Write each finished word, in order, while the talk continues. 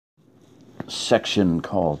section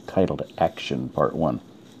titled Action, Part 1.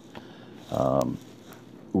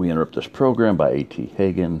 We interrupt this program by A.T.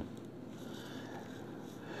 Hagan.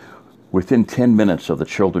 Within 10 minutes of the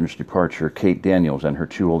children's departure, Kate Daniels and her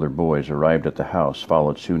 2 older boys arrived at the house,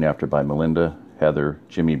 followed soon after by Melinda, Heather,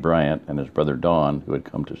 Jimmy Bryant, and his brother Don, who had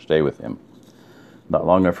come to stay with him. Not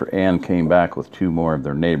long after, Ann came back with 2 more of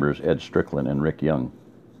their neighbors, Ed Strickland and Rick Young.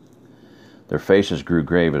 Their faces grew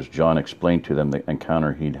grave as John explained to them the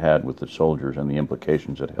encounter he'd had with the soldiers and the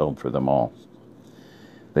implications it held for them all.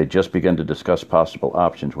 They'd just begun to discuss possible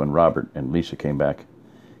options when Robert and Lisa came back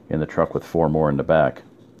in the truck with 4 more in the back.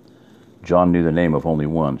 John knew the name of only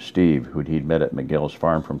one, Steve, who he'd met at Miguel's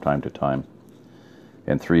farm from time to time,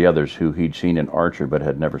 and 3 others who he'd seen in Archer but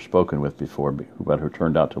had never spoken with before, but who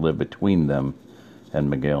turned out to live between them and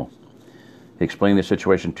Miguel. He explained the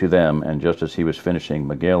situation to them, and just as he was finishing,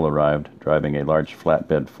 Miguel arrived, driving a large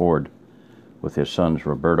flatbed Ford with his sons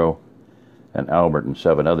Roberto and Albert and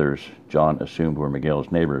 7 others John assumed were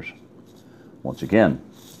Miguel's neighbors. Once again,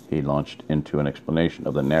 he launched into an explanation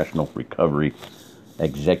of the National Recovery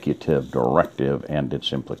Executive Directive and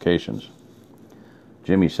its implications.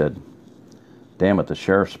 Jimmy said, "Damn it, the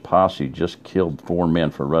sheriff's posse just killed 4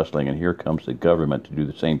 men for rustling, and here comes the government to do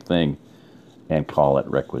the same thing and call it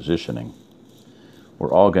requisitioning.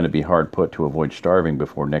 We're all going to be hard put to avoid starving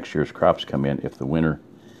before next year's crops come in if the winter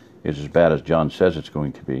is as bad as John says it's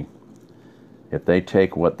going to be. If they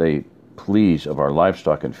take what they please of our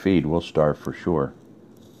livestock and feed, we'll starve for sure."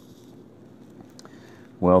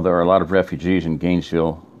 Well, there are a lot of refugees in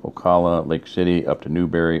Gainesville, Ocala, Lake City, up to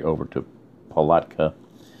Newberry, over to Palatka,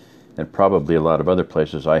 and probably a lot of other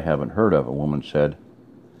places I haven't heard of, a woman said,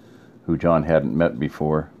 who John hadn't met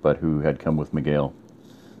before, but who had come with Miguel.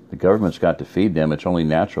 The government's got to feed them. It's only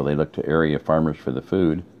natural they look to area farmers for the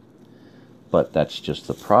food. But that's just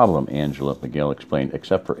the problem, Angela, Miguel explained.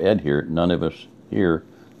 Except for Ed here, none of us here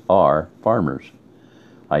are farmers.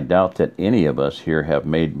 I doubt that any of us here have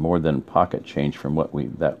made more than pocket change from what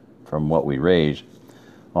we raise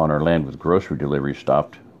on our land. With grocery delivery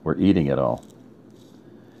stopped, we're eating it all.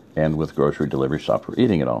 And with grocery delivery stopped, we're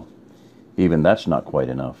eating it all. Even that's not quite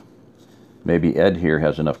enough. Maybe Ed here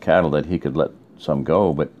has enough cattle that he could let some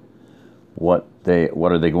go, but what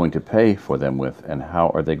are they going to pay for them with, and how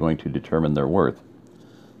are they going to determine their worth?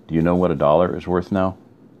 Do you know what $1 is worth now?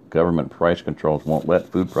 Government price controls won't let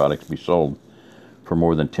food products be sold for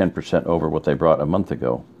more than 10% over what they brought a month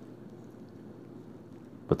ago.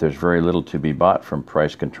 But there's very little to be bought from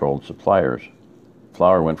price-controlled suppliers.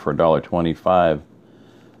 Flour went for $1.25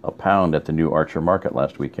 a pound at the new Archer market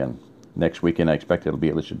last weekend. Next weekend I expect it'll be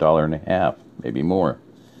at least $1.50, maybe more.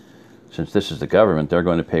 Since this is the government, they're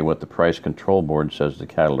going to pay what the Price Control Board says the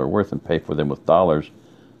cattle are worth and pay for them with dollars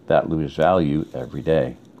that lose value every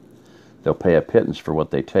day. They'll pay a pittance for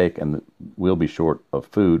what they take, and we'll be short of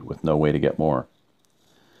food with no way to get more.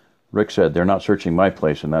 Rick said, "They're not searching my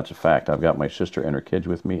place, and that's a fact. I've got my sister and her kids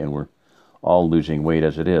with me, and we're all losing weight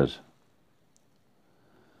as it is.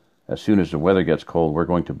 As soon as the weather gets cold, we're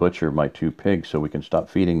going to butcher my 2 pigs so we can stop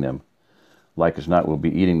feeding them. Like as not, we'll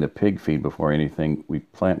be eating the pig feed before anything we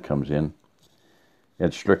plant comes in."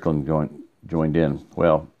 Ed Strickland joined in.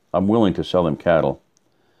 "Well, I'm willing to sell them cattle.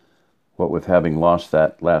 What with having lost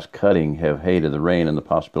that last cutting, have hay to the rain, and the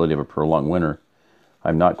possibility of a prolonged winter,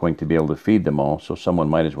 I'm not going to be able to feed them all, so someone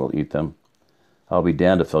might as well eat them. I'll be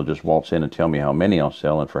damned if they'll just waltz in and tell me how many I'll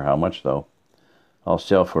sell and for how much, though. I'll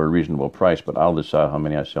sell for a reasonable price, but I'll decide how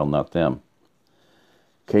many I sell, not them."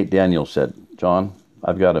 Kate Daniels said, "John,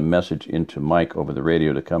 I've got a message into Mike over the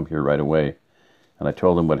radio to come here right away, and I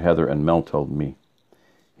told him what Heather and Mel told me.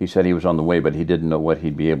 He said he was on the way, but he didn't know what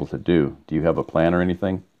he'd be able to do. Do you have a plan or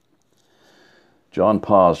anything?" John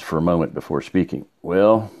paused for a moment before speaking.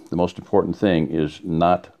 "Well, the most important thing is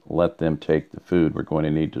not let them take the food we're going to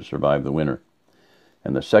need to survive the winter.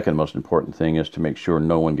 And the second most important thing is to make sure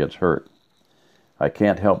no one gets hurt. I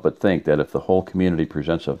can't help but think that if the whole community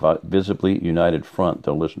presents a visibly united front,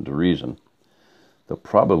 they'll listen to reason. They'll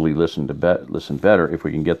probably listen better if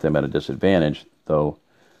we can get them at a disadvantage, though,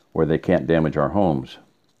 where they can't damage our homes."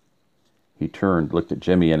 He turned, looked at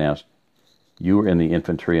Jimmy, and asked, "You were in the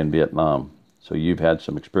infantry in Vietnam, so you've had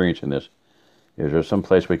some experience in this. Is there some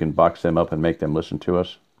place we can box them up and make them listen to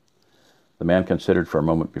us?" The man considered for a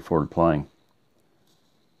moment before replying.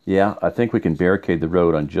 "Yeah, I think we can barricade the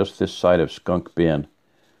road on just this side of Skunk Bend,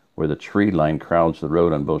 where the tree line crowds the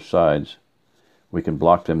road on both sides. We can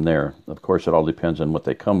block them there. Of course, it all depends on what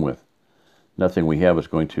they come with. Nothing we have is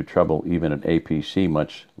going to trouble even an APC,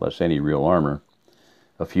 much less any real armor.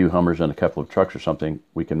 A few Hummers and a couple of trucks or something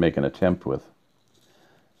we can make an attempt with."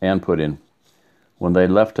 Ann put in, When they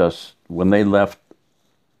left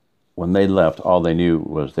When they left, all they knew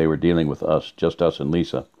was they were dealing with us, just us and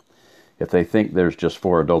Lisa. If they think there's just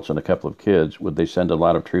 4 adults and a couple of kids, would they send a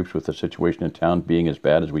lot of troops with the situation in town being as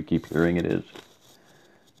bad as we keep hearing it is?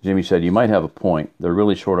 Jimmy said, you might have a point. They're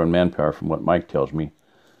really short on manpower from what Mike tells me.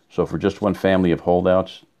 So for just one family of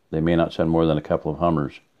holdouts, they may not send more than a couple of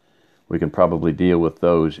Hummers. We can probably deal with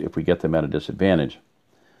those if we get them at a disadvantage.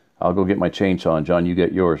 I'll go get my chainsaw, and John, you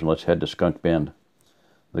get yours, and let's head to Skunk Bend.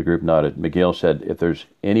 The group nodded. Miguel said, if there's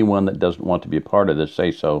anyone that doesn't want to be a part of this,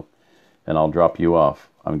 say so, and I'll drop you off.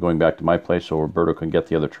 I'm going back to my place so Roberto can get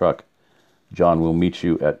the other truck. John will meet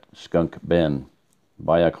you at Skunk Bend.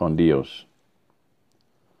 Vaya con Dios.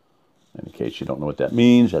 In case you don't know what that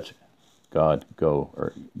means, that's God, go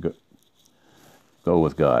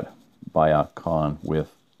with God. Vaya con with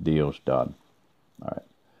Dios, God. All right.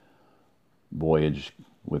 Voyage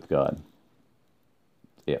with God.